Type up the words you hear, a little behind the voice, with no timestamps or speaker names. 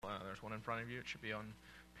there's one in front of you. It should be on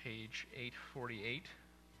page 848.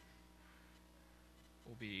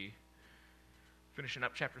 We'll be finishing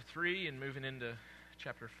up chapter 3 and moving into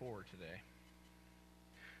chapter 4 today.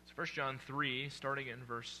 So 1 John 3, starting in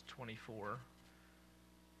verse 24.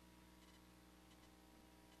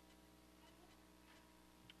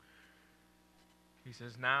 He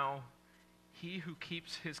says, "Now he who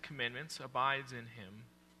keeps his commandments abides in him,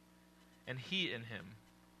 and he in him.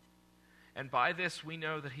 And by this we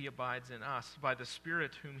know that he abides in us, by the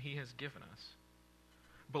Spirit whom he has given us.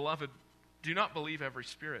 Beloved, do not believe every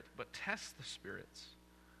spirit, but test the spirits,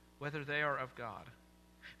 whether they are of God,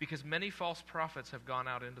 because many false prophets have gone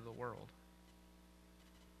out into the world.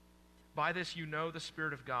 By this you know the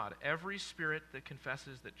Spirit of God. Every spirit that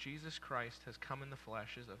confesses that Jesus Christ has come in the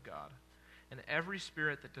flesh is of God. And every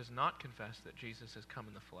spirit that does not confess that Jesus has come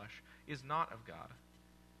in the flesh is not of God.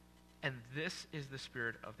 And this is the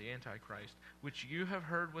spirit of the Antichrist, which you have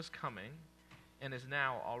heard was coming and is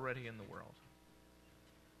now already in the world.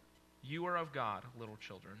 You are of God, little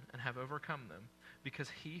children, and have overcome them, because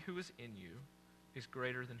he who is in you is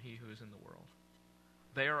greater than he who is in the world.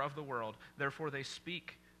 They are of the world, therefore they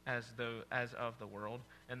speak as of the world,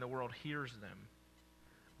 and the world hears them.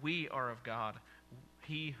 We are of God.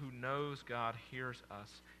 He who knows God hears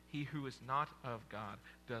us. He who is not of God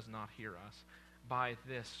does not hear us. By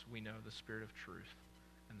this we know the spirit of truth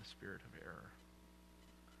and the spirit of error."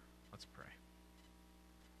 Let's pray.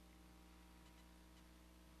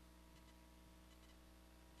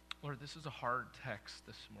 Lord, this is a hard text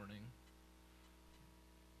this morning.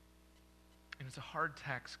 And it's a hard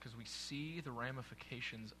text because we see the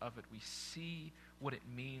ramifications of it. We see what it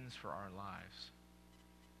means for our lives.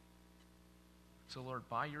 So, Lord,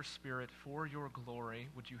 by your Spirit, for your glory,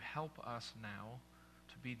 would you help us now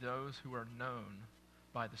to be those who are known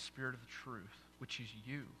by the Spirit of the truth, which is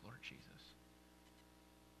you, Lord Jesus.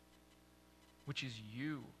 Which is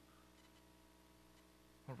you.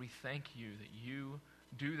 Lord, we thank you that you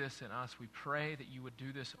do this in us. We pray that you would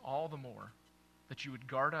do this all the more, that you would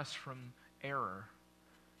guard us from error,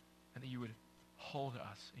 and that you would hold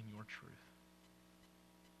us in your truth.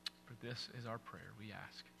 For this is our prayer, we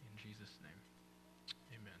ask in Jesus' name.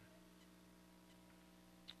 Amen.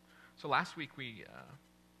 So last week we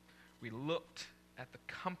looked at the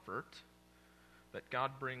comfort that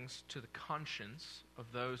God brings to the conscience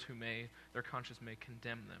of those who their conscience may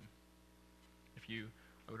condemn them.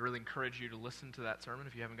 I would really encourage you to listen to that sermon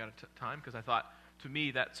if you haven't got time, because I thought, to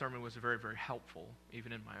me, that sermon was very, very helpful,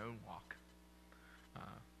 even in my own walk.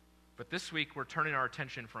 But this week we're turning our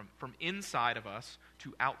attention from inside of us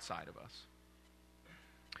to outside of us.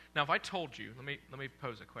 Now, if I told you, let me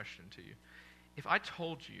pose a question to you. If I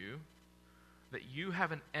told you that you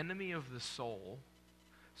have an enemy of the soul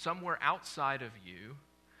somewhere outside of you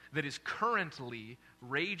that is currently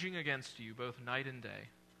raging against you both night and day,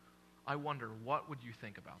 I wonder, what would you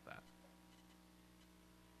think about that?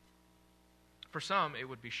 For some, it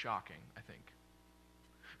would be shocking, I think.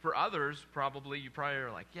 For others, you probably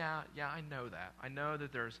are like, yeah, I know that. I know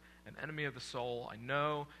that there's an enemy of the soul. I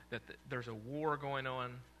know that there's a war going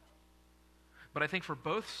on. But I think for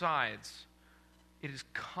both sides, it is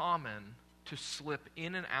common to slip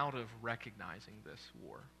in and out of recognizing this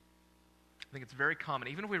war. I think it's very common.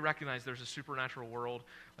 Even if we recognize there's a supernatural world,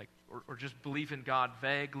 or just believe in God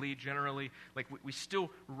vaguely, generally, we still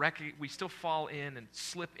fall in and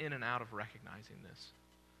slip in and out of recognizing this.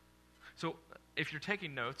 So if you're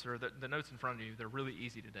taking notes, or the notes in front of you, they're really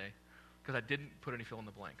easy today, because I didn't put any fill in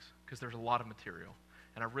the blanks, because there's a lot of material,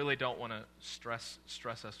 and I really don't want to stress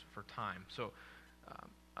us for time. So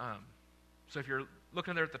if you're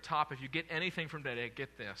looking there at the top, if you get anything from today,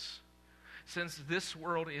 get this. Since this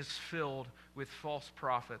world is filled with false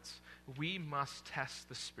prophets, we must test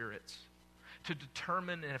the spirits to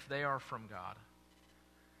determine if they are from God.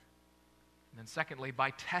 And then secondly, by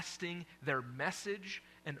testing their message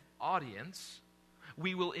and audience,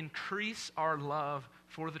 we will increase our love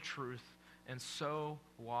for the truth and so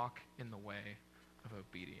walk in the way of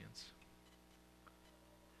obedience.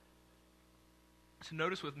 So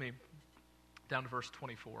notice with me down to verse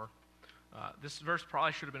 24. This verse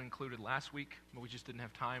probably should have been included last week, but we just didn't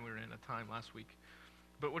have time. We ran out of time last week.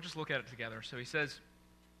 But we'll just look at it together. So he says,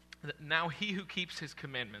 now he who keeps his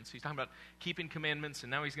commandments. He's talking about keeping commandments,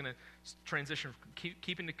 and now he's going to transition from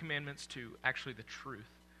keeping the commandments to actually the truth.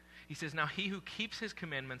 He says, now he who keeps his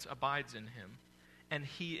commandments abides in him, and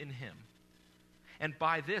he in him. And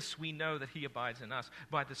by this we know that he abides in us,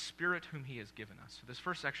 by the Spirit whom he has given us. So this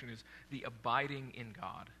first section is the abiding in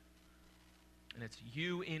God. And it's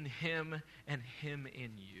you in him and him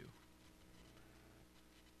in you.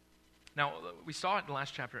 Now, we saw it in the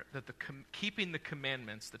last chapter that keeping the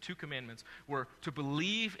commandments, the two commandments, were to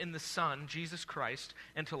believe in the Son, Jesus Christ,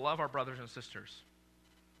 and to love our brothers and sisters.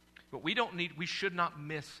 But we should not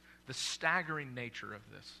miss the staggering nature of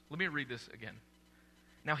this. Let me read this again.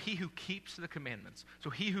 Now, he who keeps the commandments, so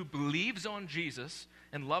he who believes on Jesus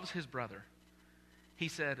and loves his brother, he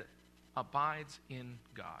said, abides in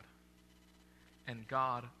God, and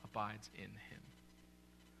God abides in him.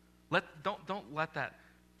 Don't let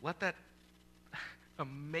that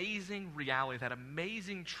amazing reality, that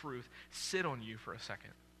amazing truth sit on you for a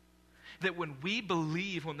second. That when we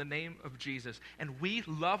believe on the name of Jesus and we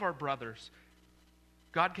love our brothers,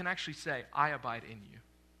 God can actually say, I abide in you,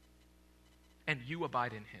 and you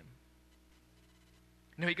abide in him.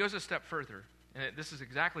 Now, he goes a step further, and this is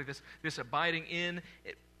exactly this abiding in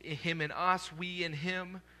him in us, we in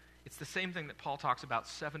him. It's the same thing that Paul talks about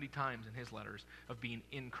 70 times in his letters of being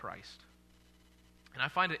in Christ. And I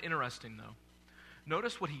find it interesting, though.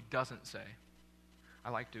 Notice what he doesn't say. I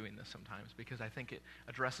like doing this sometimes because I think it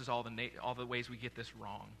addresses all the ways we get this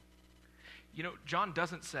wrong. You know, John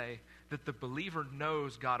doesn't say that the believer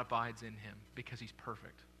knows God abides in him because he's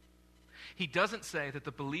perfect. He doesn't say that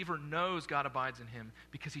the believer knows God abides in him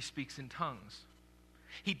because he speaks in tongues.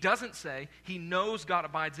 He doesn't say he knows God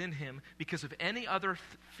abides in him because of any other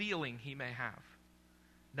feeling he may have.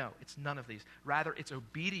 No, it's none of these. Rather, it's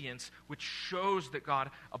obedience which shows that God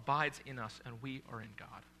abides in us and we are in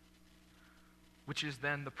God, which is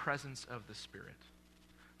then the presence of the Spirit.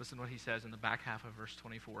 Listen to what he says in the back half of verse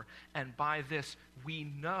 24. And by this we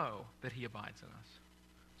know that he abides in us.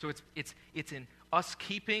 So it's in us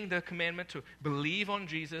keeping the commandment to believe on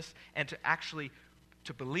Jesus and to actually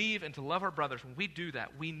to believe and to love our brothers. When we do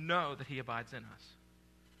that, we know that he abides in us.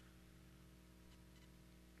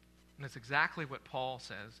 And that's exactly what Paul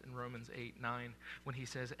says in Romans 8:9 when he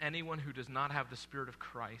says, anyone who does not have the Spirit of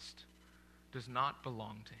Christ does not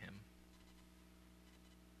belong to him.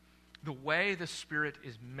 The way the Spirit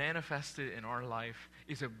is manifested in our life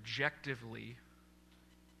is objectively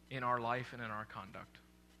in our life and in our conduct.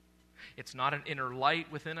 It's not an inner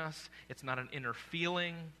light within us. It's not an inner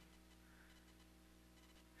feeling.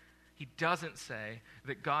 He doesn't say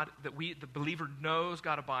that the believer knows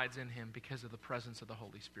God abides in him because of the presence of the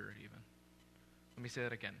Holy Spirit even. Let me say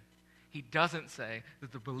that again. He doesn't say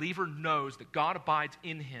that the believer knows that God abides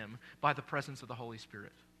in him by the presence of the Holy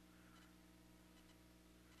Spirit.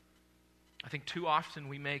 I think too often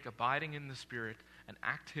we make abiding in the Spirit an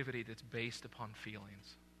activity that's based upon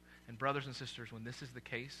feelings. And brothers and sisters, when this is the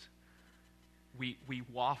case, we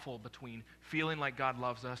waffle between feeling like God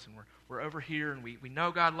loves us and we're over here and we know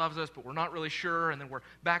God loves us, but we're not really sure, and then we're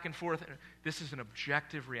back and forth. This is an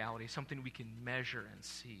objective reality, something we can measure and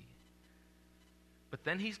see. But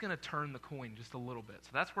then he's going to turn the coin just a little bit. So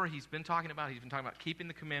that's where he's been talking about. He's been talking about keeping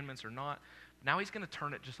the commandments or not. Now he's going to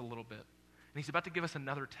turn it just a little bit. And he's about to give us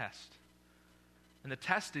another test. And the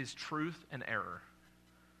test is truth and error.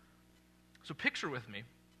 So picture with me,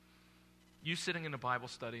 you sitting in a Bible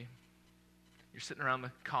study. You're sitting around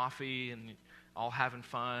the coffee and all having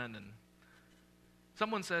fun, and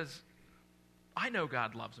someone says, I know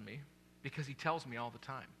God loves me because he tells me all the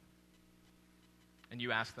time. And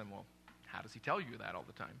you ask them, well, how does he tell you that all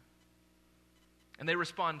the time? And they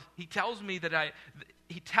respond, he tells me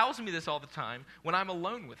this all the time when I'm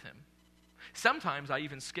alone with him. Sometimes I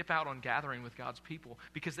even skip out on gathering with God's people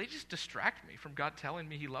because they just distract me from God telling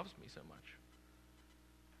me he loves me so much.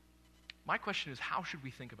 My question is, how should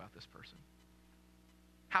we think about this person?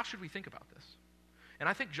 How should we think about this? And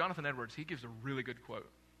I think Jonathan Edwards, he gives a really good quote.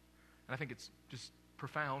 And I think it's just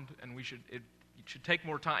profound, and it should take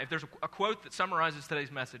more time. If there's a quote that summarizes today's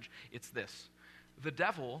message, it's this. The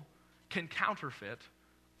devil can counterfeit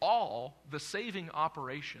all the saving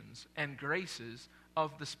operations and graces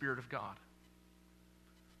of the Spirit of God.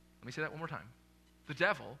 Let me say that one more time. The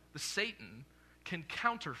devil, Satan, can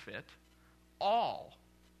counterfeit all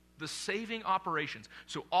the saving operations.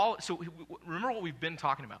 So remember what we've been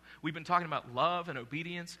talking about. We've been talking about love and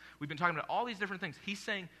obedience. We've been talking about all these different things. He's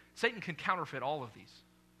saying Satan can counterfeit all of these.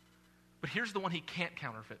 But here's the one he can't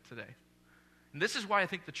counterfeit today. And this is why I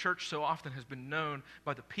think the church so often has been known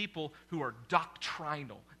by the people who are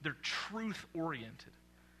doctrinal. They're truth-oriented.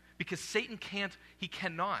 Because Satan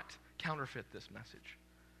cannot counterfeit this message.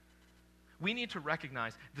 We need to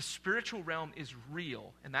recognize the spiritual realm is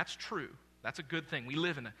real, and that's true. That's a good thing. We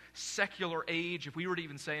live in a secular age. If we were to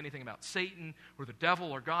even say anything about Satan or the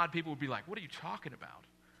devil or God, people would be like, what are you talking about?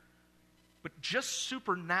 But just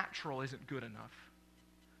supernatural isn't good enough.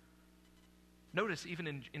 Notice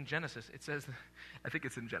even in Genesis, it says, I think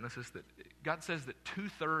it's in Genesis, that God says that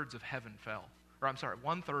 2/3 of heaven fell. Or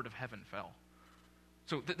 1/3 of heaven fell.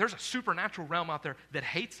 So there's a supernatural realm out there that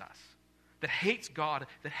hates us, that hates God,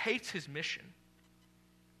 that hates his mission.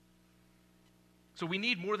 So we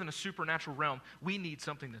need more than a supernatural realm. We need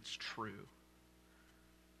something that's true.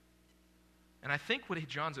 And I think what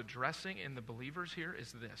John's addressing in the believers here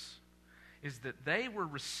is this, is that they were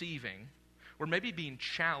receiving, or maybe being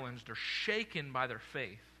challenged or shaken by their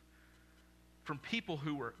faith from people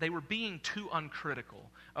they were being too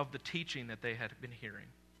uncritical of the teaching that they had been hearing.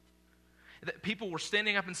 That people were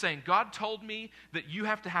standing up and saying, God told me that you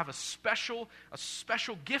have to have a special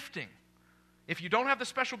gifting. If you don't have the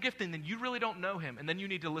special gifting, then you really don't know him, and then you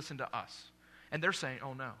need to listen to us. And they're saying,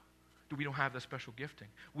 oh no, we don't have the special gifting.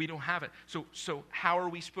 We don't have it. So how are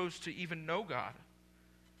we supposed to even know God?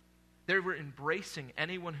 They were embracing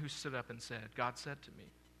anyone who stood up and said, God said to me.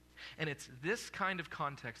 And it's this kind of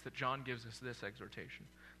context that John gives us this exhortation.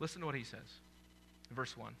 Listen to what he says.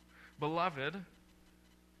 Verse 1. Beloved,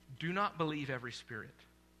 do not believe every spirit,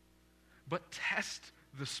 but test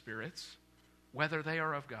the spirits, whether they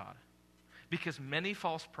are of God, because many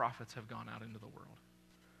false prophets have gone out into the world.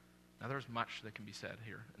 Now there's much that can be said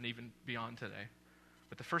here, and even beyond today.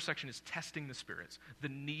 But the first section is testing the spirits, the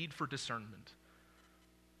need for discernment.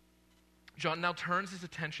 John now turns his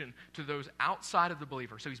attention to those outside of the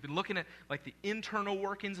believer. So he's been looking at like the internal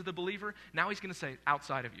workings of the believer. Now he's going to say,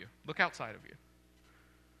 outside of you. Look outside of you.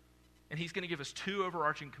 And he's going to give us two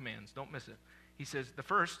overarching commands. Don't miss it. He says the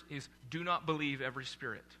first is do not believe every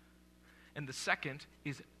spirit. And the second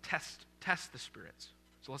is test the spirits.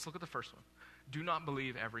 So let's look at the first one. Do not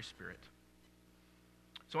believe every spirit.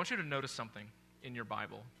 So I want you to notice something in your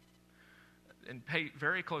Bible and pay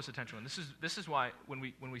very close attention. And this is why when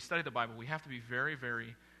we study the Bible, we have to be very,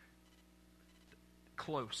 very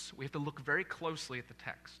close. We have to look very closely at the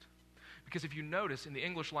text. Because if you notice, in the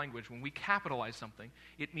English language, when we capitalize something,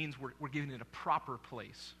 it means we're giving it a proper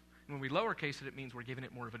place. And when we lowercase it means we're giving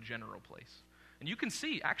it more of a general place. And you can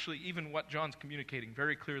see, actually, even what John's communicating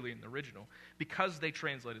very clearly in the original, because they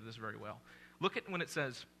translated this very well. Look at when it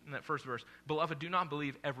says in that first verse, Beloved, do not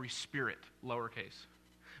believe every spirit, lowercase,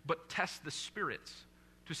 but test the spirits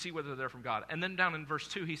to see whether they're from God. And then down in verse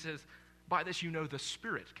 2, he says, by this you know the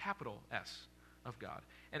Spirit, capital S, of God.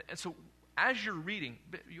 And so as you're reading,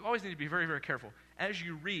 you always need to be very, very careful. As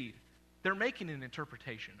you read, they're making an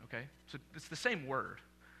interpretation, okay? So it's the same word.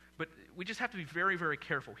 But we just have to be very, very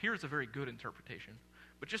careful. Here's a very good interpretation.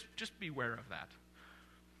 But just beware of that.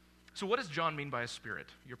 So what does John mean by a spirit?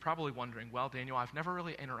 You're probably wondering, well, Daniel, I've never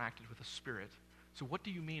really interacted with a spirit. So what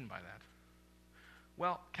do you mean by that?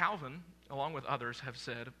 Well, Calvin, along with others, have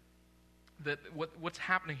said that what's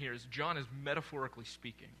happening here is John is metaphorically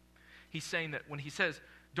speaking. He's saying that when he says,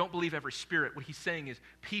 don't believe every spirit, what he's saying is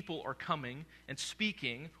people are coming and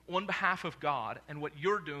speaking on behalf of God, and what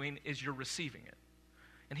you're doing is you're receiving it.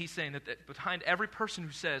 And he's saying that behind every person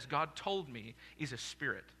who says, God told me, is a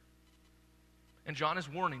spirit. And John is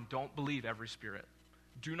warning, don't believe every spirit.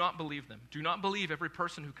 Do not believe them. Do not believe every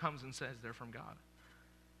person who comes and says they're from God.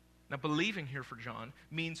 Now, believing here for John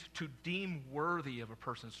means to deem worthy of a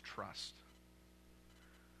person's trust.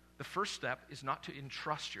 The first step is not to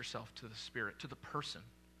entrust yourself to the Spirit, to the person.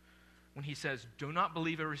 When he says, do not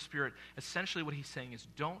believe every spirit, essentially what he's saying is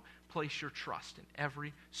don't place your trust in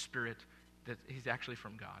every spirit that is actually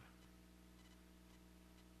from God.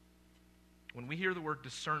 When we hear the word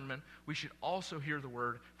discernment, we should also hear the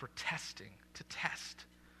word for testing, to test.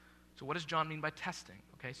 So what does John mean by testing?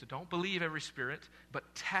 Okay, so don't believe every spirit, but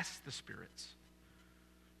test the spirits.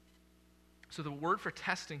 So the word for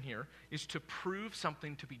testing here is to prove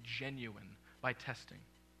something to be genuine by testing.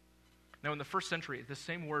 Now in the first century, the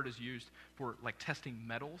same word is used for like testing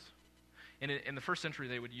metals. And in the first century,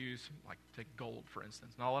 they would use, like, take gold, for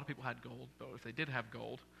instance. Not a lot of people had gold, but if they did have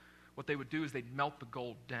gold, what they would do is they'd melt the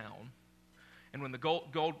gold down. And when the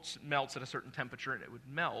gold melts at a certain temperature, it would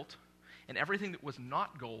melt, and everything that was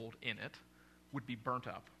not gold in it would be burnt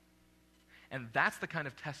up. And that's the kind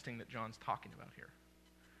of testing that John's talking about here.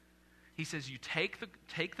 He says you take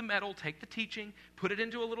the metal, take the teaching, put it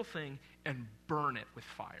into a little thing, and burn it with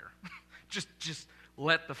fire. just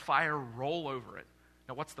let the fire roll over it.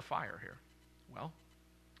 Now, what's the fire here? Well,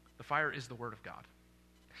 the fire is the Word of God.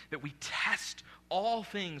 That we test all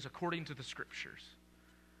things according to the Scriptures.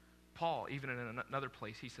 Paul, even in another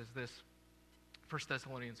place, he says this, 1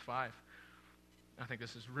 Thessalonians 5. I think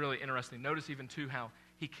this is really interesting. Notice even, too, how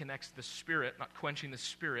he connects the Spirit, not quenching the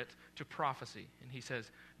Spirit, to prophecy. And he says,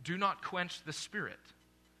 do not quench the Spirit.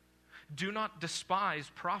 Do not despise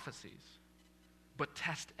prophecies, but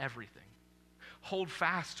test everything. Hold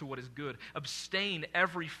fast to what is good. Abstain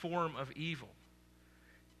every form of evil.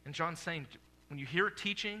 And John's saying, when you hear a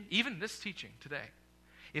teaching, even this teaching today,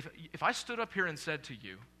 If I stood up here and said to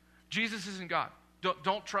you, Jesus isn't God,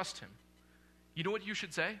 don't trust him, you know what you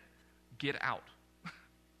should say? Get out.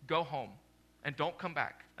 Go home. And don't come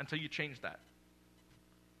back until you change that.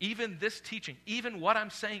 Even this teaching, even what I'm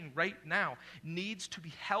saying right now, needs to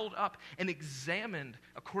be held up and examined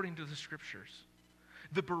according to the Scriptures.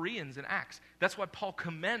 The Bereans in Acts, that's why Paul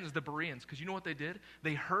commends the Bereans, because you know what they did?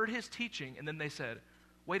 They heard his teaching, and then they said,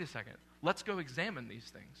 wait a second, let's go examine these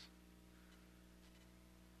things.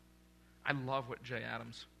 I love what Jay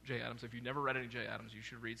Adams, if you've never read any Jay Adams, you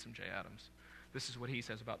should read some Jay Adams. This is what he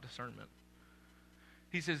says about discernment.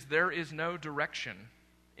 He says, there is no direction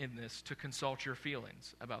in this to consult your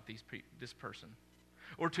feelings about this person,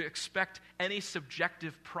 or to expect any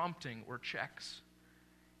subjective prompting or checks.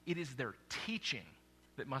 It is their teaching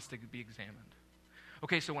that must be examined.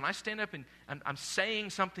 Okay, so when I stand up and I'm saying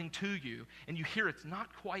something to you, and you hear it's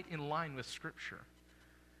not quite in line with Scripture,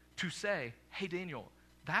 to say, hey, Daniel,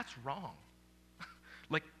 that's wrong.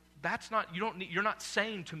 Like, that's not, you're not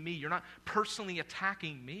saying to me, you're not personally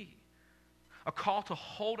attacking me. A call to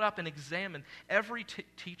hold up and examine every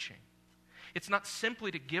teaching. It's not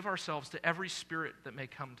simply to give ourselves to every spirit that may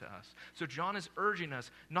come to us. So John is urging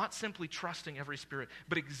us not simply trusting every spirit,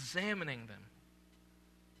 but examining them.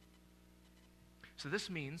 So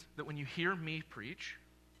this means that when you hear me preach,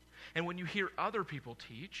 and when you hear other people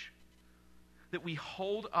teach, that we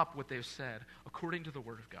hold up what they've said according to the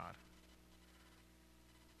Word of God.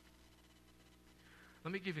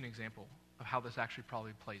 Let me give you an example of how this actually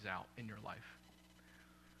probably plays out in your life.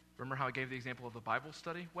 Remember how I gave the example of the Bible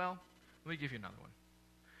study? Well, let me give you another one.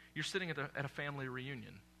 You're sitting at a family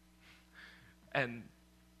reunion, and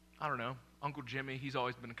I don't know, Uncle Jimmy, he's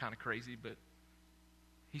always been kind of crazy, but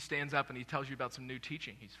he stands up and he tells you about some new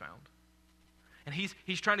teaching he's found. And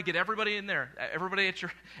he's trying to get everybody in there, everybody at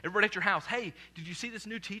your house. Hey, did you see this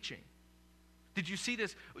new teaching? Did you see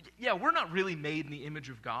this? Yeah, we're not really made in the image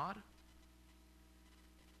of God.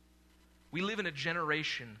 We live in a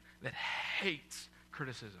generation that hates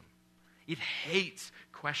criticism. It hates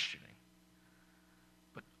questioning.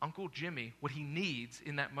 But Uncle Jimmy, what he needs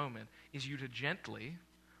in that moment is you to gently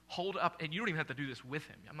hold up, and you don't even have to do this with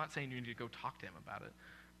him. I'm not saying you need to go talk to him about it,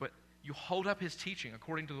 but you hold up his teaching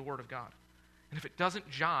according to the Word of God. And if it doesn't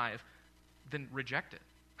jive, then reject it.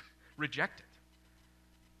 Reject it.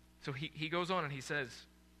 So he goes on and he says,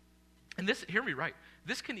 and this, hear me right,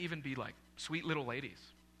 this can even be like sweet little ladies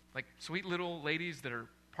that are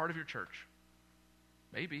part of your church.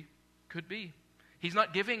 Maybe. Could be. John's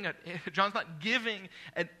not giving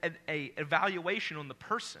an evaluation on the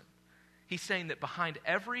person. He's saying that behind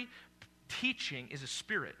every teaching is a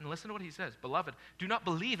spirit. And listen to what he says. Beloved, do not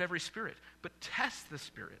believe every spirit, but test the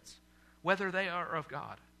spirits, whether they are of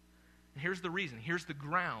God. And here's the reason. Here's the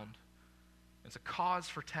ground. It's a cause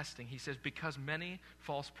for testing. He says, because many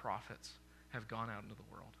false prophets have gone out into the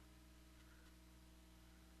world.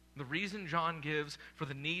 The reason John gives for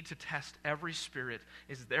the need to test every spirit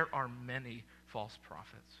is there are many false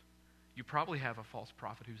prophets. You probably have a false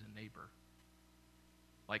prophet who's a neighbor.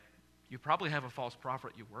 Like, you probably have a false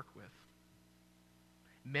prophet you work with.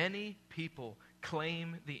 Many people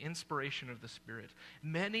claim the inspiration of the Spirit.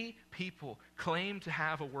 Many people claim to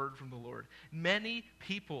have a word from the Lord. Many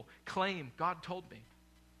people claim, God told me.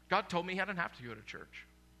 God told me I didn't have to go to church.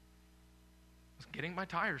 I was getting my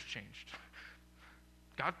tires changed.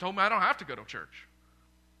 God told me I don't have to go to church.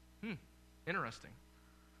 Interesting.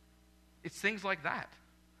 It's things like that.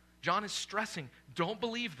 John is stressing, don't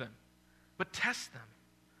believe them, but test them.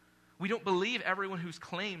 We don't believe everyone who's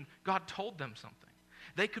claimed God told them something.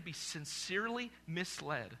 They could be sincerely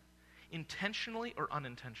misled, intentionally or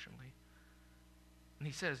unintentionally. And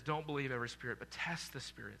he says, don't believe every spirit, but test the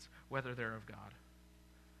spirits, whether they're of God.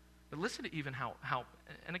 But listen to even how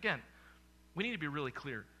and again, we need to be really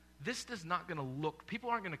clear. This is not going to look,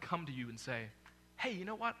 people aren't going to come to you and say, hey, you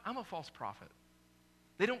know what? I'm a false prophet.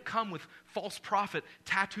 They don't come with false prophet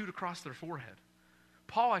tattooed across their forehead.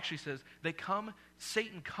 Paul actually says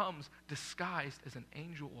Satan comes disguised as an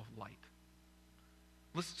angel of light.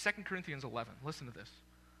 Listen, 2 Corinthians 11, listen to this.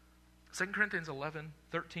 2 Corinthians 11,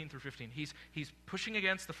 13 through 15. He's pushing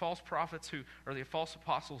against the false prophets or the false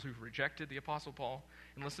apostles who've rejected the Apostle Paul.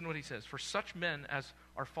 And listen to what he says. For such men as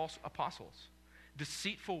are false apostles,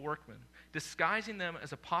 deceitful workmen, disguising them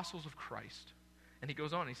as apostles of Christ. And he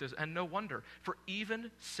goes on, he says, and no wonder, for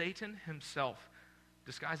even Satan himself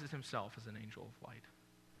disguises himself as an angel of light.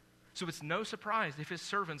 So it's no surprise if his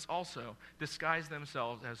servants also disguise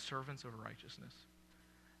themselves as servants of righteousness.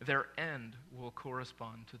 Their end will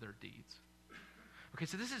correspond to their deeds. Okay,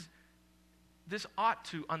 so this ought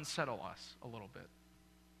to unsettle us a little bit.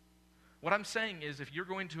 What I'm saying is, if you're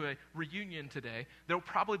going to a reunion today, there'll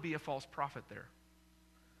probably be a false prophet there.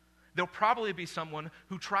 There'll probably be someone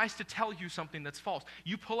who tries to tell you something that's false.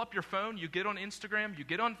 You pull up your phone, you get on Instagram, you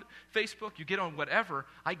get on Facebook, you get on whatever,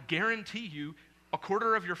 I guarantee you a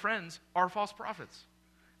quarter of your friends are false prophets.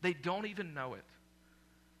 They don't even know it.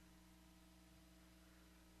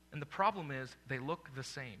 And the problem is, they look the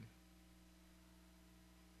same.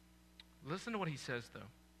 Listen to what he says, though.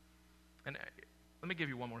 And let me give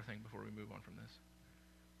you one more thing before we move on from this.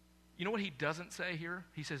 You know what he doesn't say here?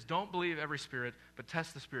 He says, don't believe every spirit, but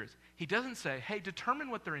test the spirits. He doesn't say, hey, determine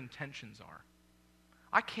what their intentions are.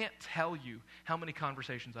 I can't tell you how many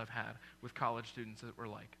conversations I've had with college students that were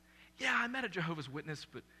like, yeah, I met a Jehovah's Witness,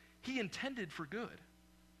 but he intended for good.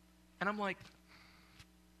 And I'm like,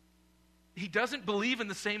 he doesn't believe in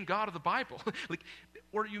the same God of the Bible.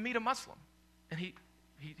 Or you meet a Muslim, and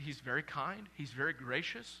he's very kind, he's very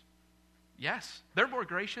gracious. Yes, they're more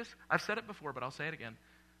gracious. I've said it before, but I'll say it again.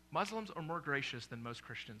 Muslims are more gracious than most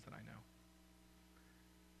Christians that I know.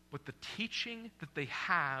 But the teaching that they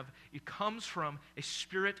have, it comes from a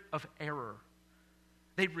spirit of error.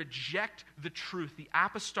 They reject the truth, the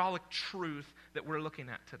apostolic truth that we're looking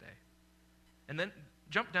at today. And then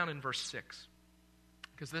jump down in verse 6,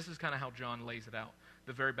 because this is kind of how John lays it out,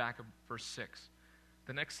 the very back of verse 6.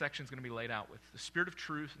 The next section is going to be laid out with the spirit of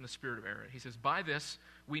truth and the spirit of error. He says, by this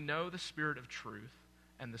we know the spirit of truth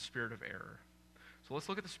and the spirit of error. So let's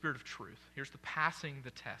look at the spirit of truth. Here's the passing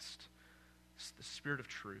the test. It's the spirit of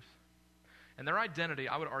truth. And their identity,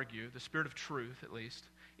 I would argue, the spirit of truth at least,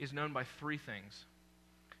 is known by three things.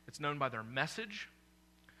 It's known by their message,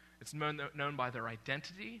 it's known by their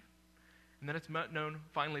identity, and then it's known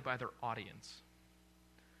finally by their audience.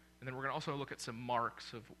 And then we're going to also look at some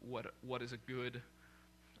marks of what is a good,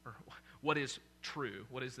 or what is true,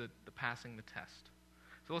 what is the passing the test.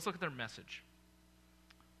 So let's look at their message.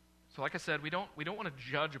 So like I said, we don't want to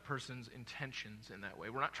judge a person's intentions in that way.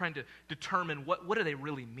 We're not trying to determine what are they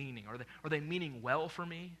really meaning. Are they meaning well for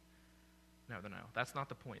me? No. That's not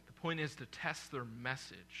the point. The point is to test their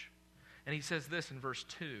message. And he says this in verse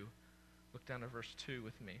 2. Look down to verse 2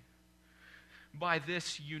 with me. By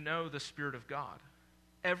this you know the Spirit of God.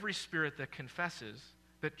 Every spirit that confesses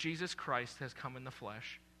that Jesus Christ has come in the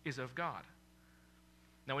flesh is of God.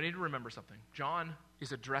 Now we need to remember something. John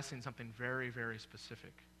is addressing something very, very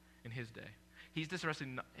specific in his day. He's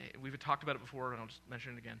addressing, we've talked about it before, and I'll just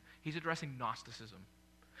mention it again. He's addressing Gnosticism.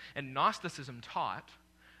 And Gnosticism taught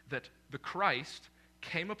that the Christ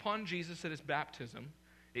came upon Jesus at his baptism.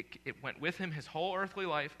 It went with him his whole earthly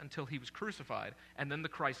life until he was crucified, and then the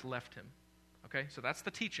Christ left him. Okay, so that's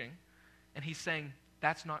the teaching. And he's saying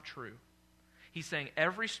that's not true. He's saying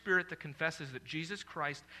every spirit that confesses that Jesus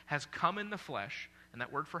Christ has come in the flesh, and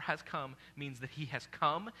that word for has come means that he has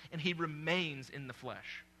come and he remains in the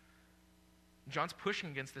flesh. John's pushing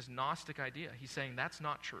against this Gnostic idea. He's saying that's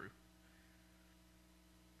not true.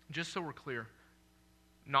 Just so we're clear,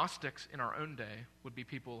 Gnostics in our own day would be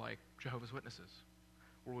people like Jehovah's Witnesses,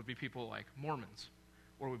 or would be people like Mormons,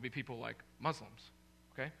 or would be people like Muslims.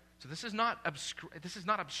 Okay? So this is not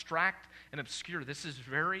abstract and obscure. This is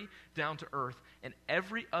very down to earth, and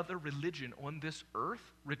every other religion on this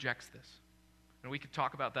earth rejects this. And we could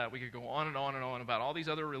talk about that. We could go on and on and on about all these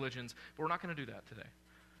other religions, but we're not going to do that today.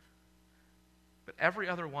 But every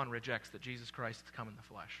other one rejects that Jesus Christ has come in the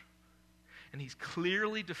flesh. And he's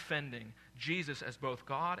clearly defending Jesus as both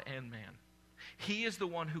God and man. He is the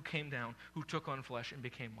one who came down, who took on flesh and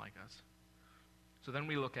became like us. So then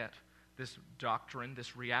we look at this doctrine,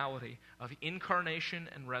 this reality of incarnation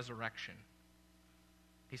and resurrection.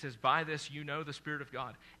 He says, by this you know the Spirit of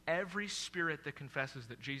God. Every spirit that confesses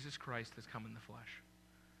that Jesus Christ has come in the flesh.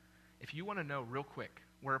 If you want to know real quick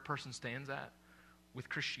where a person stands at with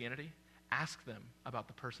Christianity, ask them about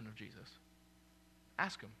the person of Jesus.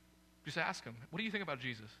 Ask them. Just ask them, what do you think about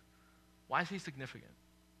Jesus? Why is he significant?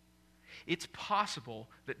 It's possible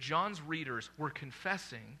that John's readers were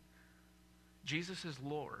confessing Jesus is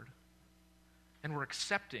Lord and were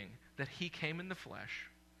accepting that he came in the flesh,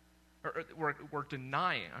 or were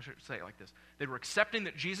denying, I should say it like this. They were accepting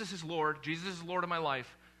that Jesus is Lord of my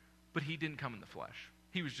life, but he didn't come in the flesh.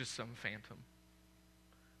 He was just some phantom.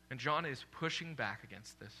 And John is pushing back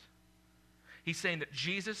against this. He's saying that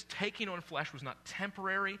Jesus taking on flesh was not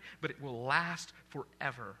temporary, but it will last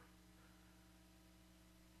forever.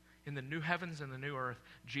 In the new heavens and the new earth,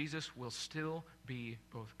 Jesus will still be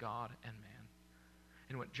both God and man.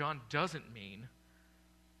 And what John doesn't mean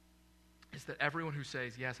is that everyone who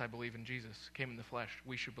says, yes, I believe in Jesus, came in the flesh,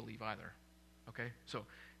 we should believe either. Okay? So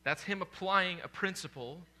that's him applying a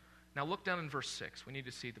principle. Now look down in verse 6. We need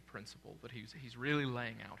to see the principle that he's really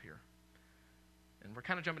laying out here. And we're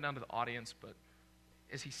kind of jumping down to the audience, but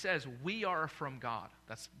as he says, we are from God.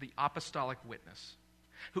 That's the apostolic witness.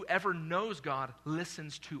 Whoever knows God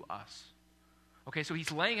listens to us. Okay, so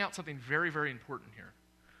he's laying out something very, very important here.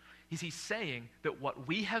 He's saying that what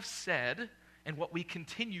we have said and what we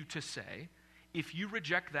continue to say, if you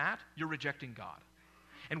reject that, you're rejecting God.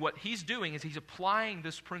 And what he's doing is he's applying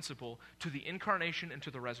this principle to the incarnation and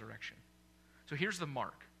to the resurrection. So here's the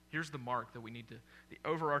mark. Here's the mark that we need to, the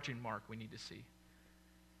overarching mark we need to see.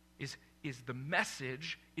 Is the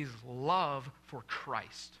message is love for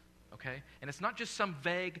Christ. Okay? And it's not just some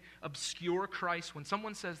vague, obscure Christ. When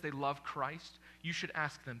someone says they love Christ, you should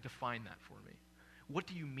ask them, define that for me. What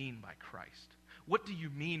do you mean by Christ? What do you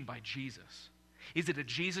mean by Jesus? Is it a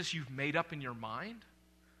Jesus you've made up in your mind?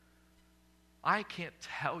 I can't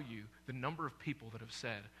tell you the number of people that have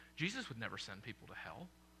said, Jesus would never send people to hell.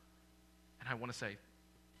 And I want to say,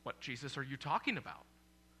 what Jesus are you talking about?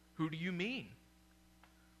 Who do you mean?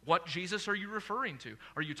 What Jesus are you referring to?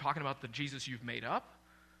 Are you talking about the Jesus you've made up?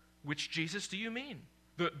 Which Jesus do you mean?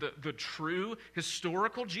 The true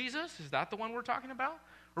historical Jesus? Is that the one we're talking about?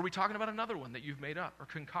 Or are we talking about another one that you've made up or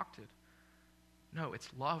concocted? No, it's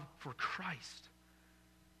love for Christ.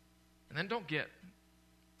 And then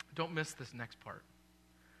don't miss this next part,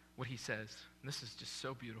 what he says. And this is just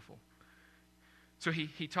so beautiful. So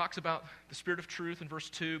he talks about the Spirit of truth in verse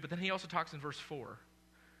 2, but then he also talks in verse 4.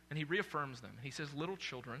 And he reaffirms them. He says, little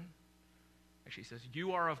children, actually he says,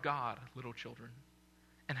 you are of God, little children,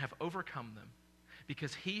 and have overcome them,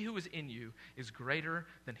 because he who is in you is greater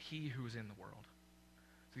than he who is in the world.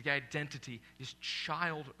 So the identity is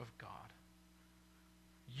child of God.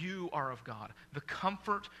 You are of God. The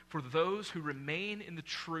comfort for those who remain in the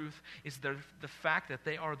truth is the fact that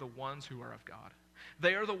they are the ones who are of God.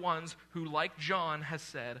 They are the ones who, like John has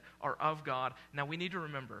said, are of God. Now we need to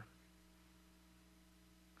remember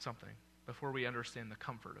something before we understand the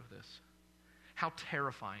comfort of this. How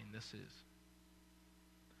terrifying this is.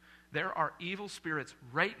 There are evil spirits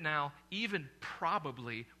right now, even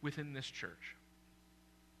probably within this church.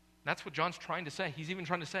 That's what John's trying to say. He's even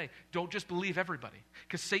trying to say, don't just believe everybody.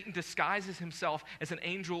 Because Satan disguises himself as an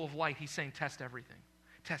angel of light. He's saying, test everything.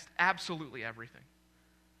 Test absolutely everything.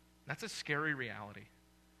 That's a scary reality.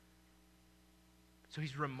 So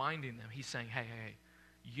he's reminding them. He's saying, hey,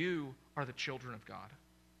 you are the children of God.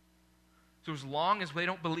 So as long as they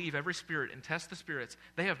don't believe every spirit and test the spirits,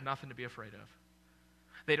 they have nothing to be afraid of.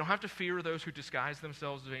 They don't have to fear those who disguise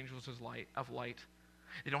themselves as angels of light.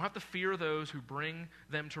 They don't have to fear those who bring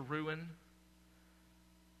them to ruin.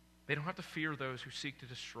 They don't have to fear those who seek to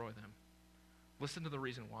destroy them. Listen to the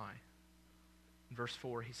reason why. In verse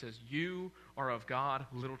 4, he says, you are of God,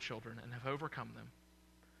 little children, and have overcome them.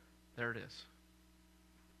 There it is.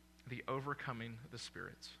 The overcoming the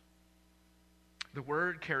spirits. The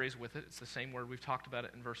word carries with it. It's the same word. We've talked about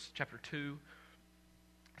it in chapter 2.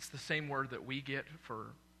 It's the same word that we get for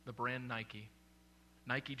the brand Nike.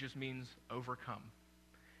 Nike just means overcome.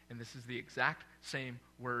 And this is the exact same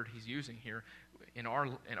word he's using here. In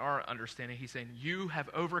our understanding, he's saying, you have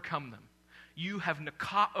overcome them. You have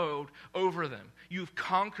nikaoed over them. You've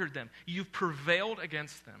conquered them. You've prevailed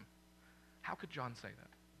against them. How could John say that?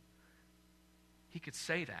 He could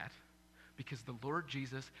say that because the Lord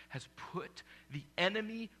Jesus has put the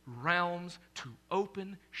enemy realms to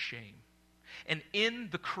open shame. And in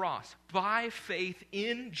the cross, by faith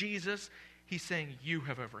in Jesus, he's saying, you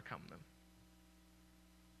have overcome them.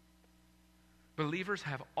 Believers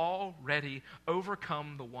have already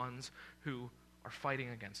overcome the ones who are fighting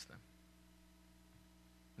against them.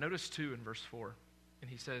 Notice too in verse 4, and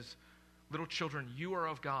he says, little children, you are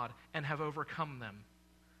of God and have overcome them.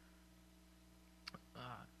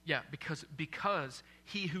 Because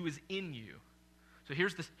he who is in you. So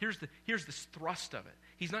here's this thrust of it.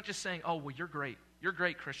 He's not just saying, oh, well, you're great. You're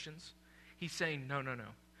great, Christians. He's saying, no.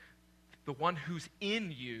 The one who's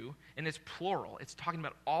in you, and it's plural. It's talking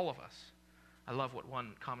about all of us. I love what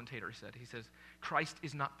one commentator said. He says, Christ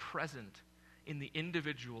is not present in the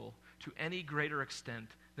individual to any greater extent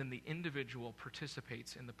than the individual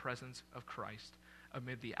participates in the presence of Christ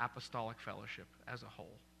amid the apostolic fellowship as a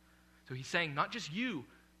whole. So he's saying, not just you,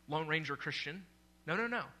 Lone Ranger Christian.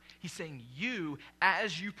 No. He's saying you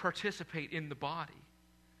as you participate in the body.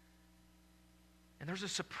 And there's a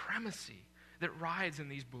supremacy that rides in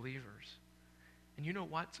these believers. And you know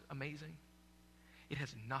what's amazing? It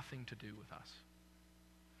has nothing to do with us.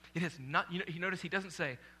 It has not, you notice he doesn't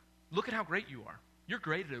say, look at how great you are. You're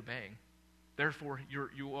great at obeying. Therefore,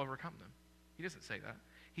 you will overcome them. He doesn't say that.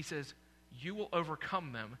 He says, you will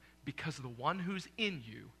overcome them because the one who's in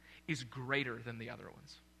you is greater than the other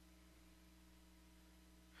ones.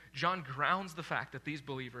 John grounds the fact that these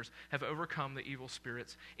believers have overcome the evil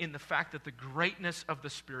spirits in the fact that the greatness of the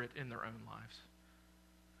Spirit in their own lives.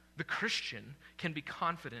 The Christian can be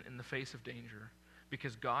confident in the face of danger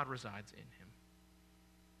because God resides in him.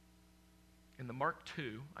 In the Mark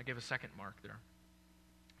 2, I gave a second mark there.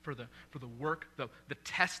 For the work, the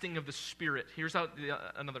testing of the Spirit, here's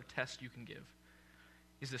another test you can give.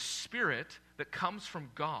 Is the Spirit that comes from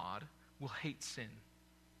God will hate sin.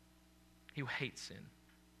 He will hate sin.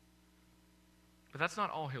 But that's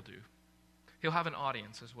not all he'll do. He'll have an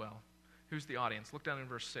audience as well. Who's the audience? Look down in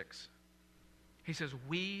verse 6. He says,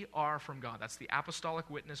 we are from God. That's the apostolic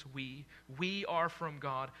witness, we. We are from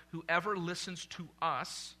God. Whoever listens to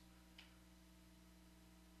us.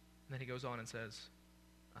 And then he goes on and says,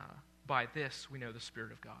 by this we know the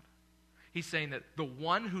Spirit of God. He's saying that the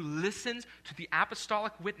one who listens to the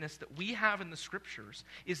apostolic witness that we have in the Scriptures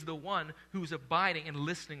is the one who's abiding and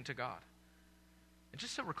listening to God. And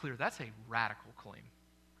just so we're clear, that's a radical claim.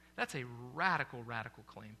 That's a radical, radical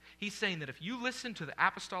claim. He's saying that if you listen to the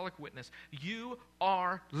apostolic witness, you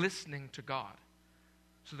are listening to God.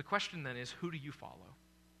 So the question then is, who do you follow?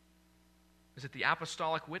 Is it the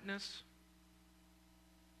apostolic witness?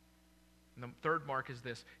 And the third mark is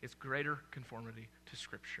this: it's greater conformity to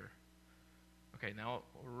Scripture. Okay, now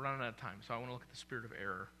we're running out of time, so I want to look at the spirit of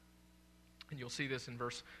error. And you'll see this in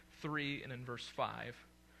verse 3 and in verse 5.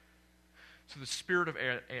 So the spirit of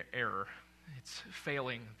error, it's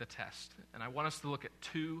failing the test. And I want us to look at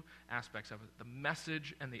two aspects of it: the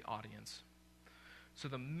message and the audience. So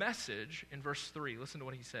the message in verse 3, listen to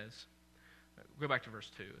what he says. Go back to verse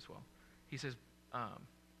 2 as well. He says,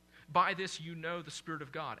 by this you know the Spirit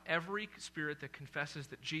of God. Every spirit that confesses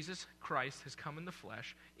that Jesus Christ has come in the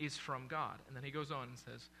flesh is from God. And then he goes on and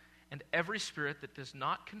says, and every spirit that does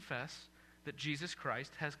not confess that Jesus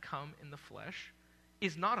Christ has come in the flesh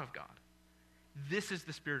is not of God. This is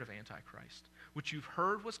the spirit of Antichrist, which you've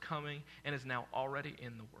heard was coming and is now already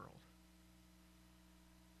in the world.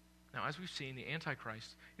 Now, as we've seen, the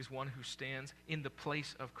Antichrist is one who stands in the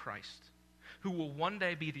place of Christ, who will one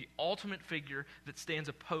day be the ultimate figure that stands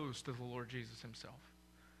opposed to the Lord Jesus himself.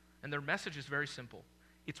 And their message is very simple.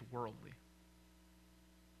 It's worldly.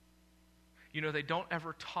 You know, they don't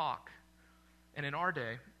ever talk. And in our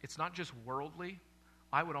day, it's not just worldly.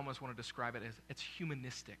 I would almost want to describe it as it's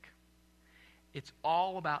humanistic. It's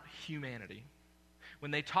all about humanity.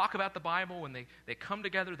 When they talk about the Bible, when they come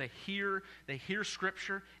together, they hear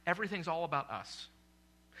Scripture, everything's all about us.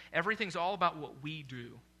 Everything's all about what we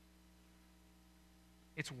do.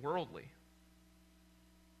 It's worldly.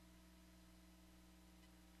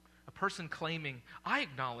 A person claiming, I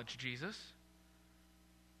acknowledge Jesus.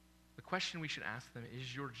 The question we should ask them,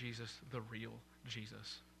 is your Jesus the real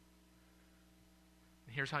Jesus?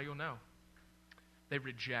 And here's how you'll know. They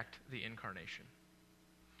reject the incarnation.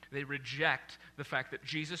 They reject the fact that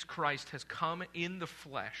Jesus Christ has come in the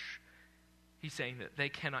flesh. He's saying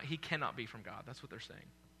that he cannot be from God. That's what they're saying.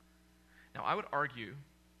 Now, I would argue,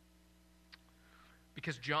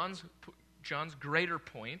 because John's greater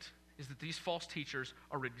point is that these false teachers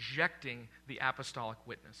are rejecting the apostolic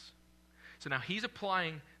witness. So now he's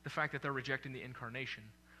applying the fact that they're rejecting the incarnation.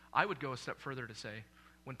 I would go a step further to say,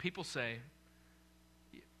 when people say,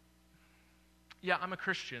 yeah, I'm a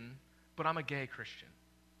Christian, but I'm a gay Christian.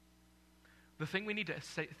 The thing we need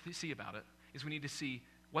to see about it is we need to see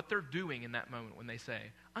what they're doing in that moment when they say,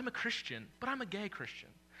 I'm a Christian, but I'm a gay Christian.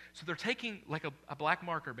 So they're taking like a black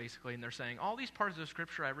marker, basically, and they're saying, all these parts of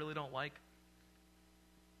Scripture I really don't like.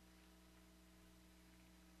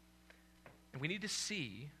 And we need to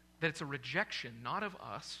see that it's a rejection not of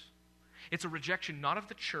us. It's a rejection not of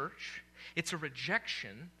the church. It's a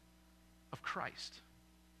rejection of Christ.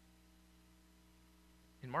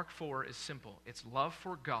 In Mark 4 is simple. It's love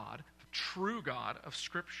for God, the true God of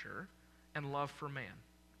Scripture, and love for man.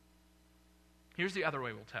 Here's the other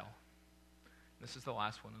way we'll tell. This is the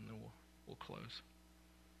last one, and then we'll close.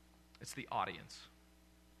 It's the audience.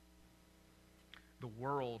 The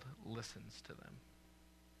world listens to them.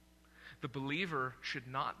 The believer should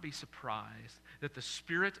not be surprised that the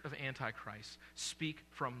spirit of Antichrist speak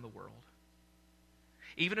from the world.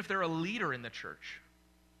 Even if they're a leader in the church,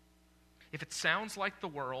 if it sounds like the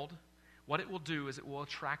world, what it will do is it will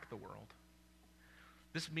attract the world.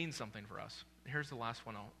 This means something for us. Here's the last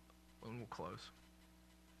one, and we'll close.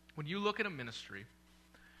 When you look at a ministry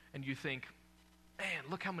and you think, man,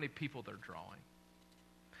 look how many people they're drawing.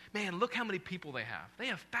 Man, look how many people they have. They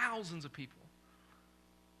have thousands of people.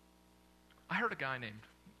 I heard a guy named,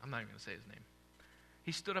 I'm not even going to say his name.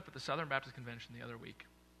 He stood up at the Southern Baptist Convention the other week.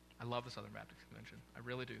 I love the Southern Baptist Convention. I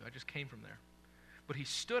really do. I just came from there. But he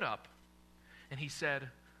stood up and he said,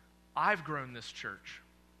 I've grown this church.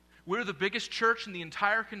 We're the biggest church in the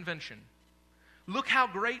entire convention. Look how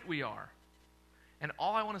great we are. And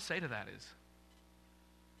all I want to say to that is,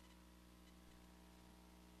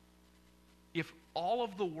 if all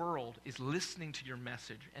of the world is listening to your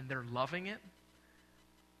message and they're loving it,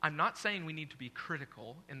 I'm not saying we need to be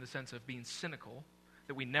critical in the sense of being cynical,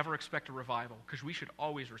 that we never expect a revival, because we should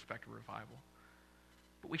always respect a revival.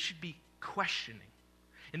 But we should be questioning.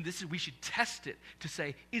 And we should test it to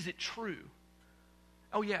say, is it true?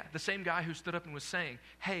 Oh yeah, the same guy who stood up and was saying,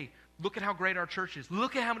 hey, look at how great our church is.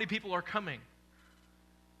 Look at how many people are coming.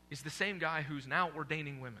 Is the same guy who's now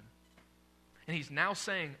ordaining women. And he's now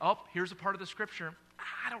saying, oh, here's a part of the scripture.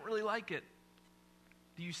 I don't really like it.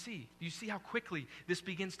 Do you see? Do you see how quickly this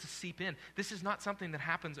begins to seep in? This is not something that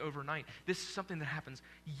happens overnight. This is something that happens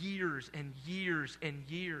years and years and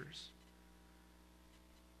years.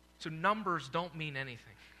 So numbers don't mean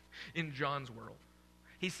anything in John's world.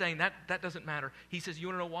 He's saying that doesn't matter. He says, you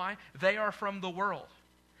want to know why? They are from the world.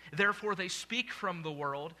 Therefore, they speak from the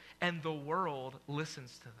world, and the world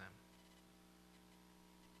listens to them.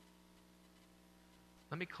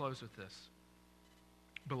 Let me close with this.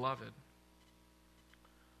 Beloved,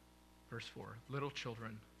 verse 4, little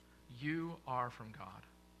children, you are from God,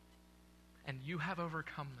 and you have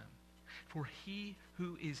overcome them. For he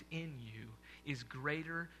who is in you is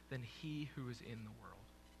greater than he who is in the world.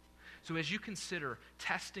 So as you consider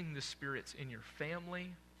testing the spirits in your family,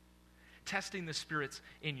 testing the spirits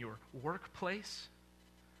in your workplace,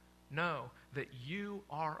 know that you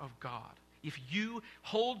are of God. If you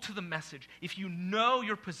hold to the message, if you know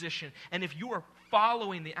your position, and if you are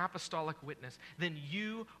following the apostolic witness, then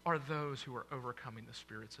you are those who are overcoming the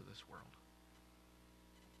spirits of this world.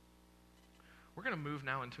 We're going to move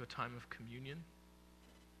now into a time of communion.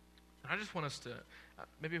 And I just want us to,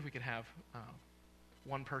 maybe if we could have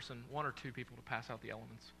one person, one or two people to pass out the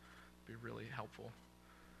elements, it'd be really helpful.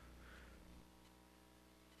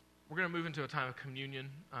 We're going to move into a time of communion.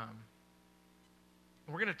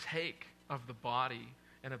 We're going to take of the body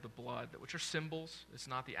and of the blood, which are symbols. It's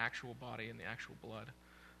not the actual body and the actual blood.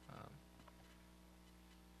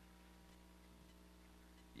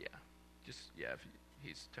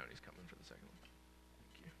 Tony's coming for the second one.